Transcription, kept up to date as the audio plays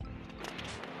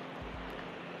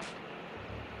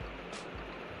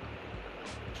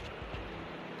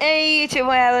Hey, to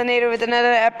my Alienator with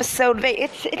another episode. Wait,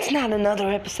 it's not another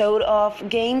episode of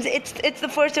games. It's the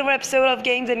first ever episode of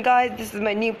games. And guys, this is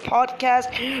my new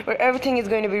podcast where everything is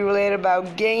going to be related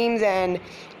about games, and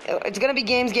it's gonna be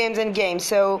games, and games.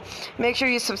 So make sure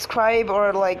you subscribe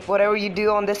or like whatever you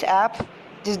do on this app.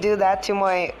 Just do that to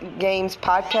my games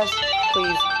podcast,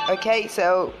 please. Okay,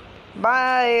 so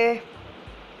bye.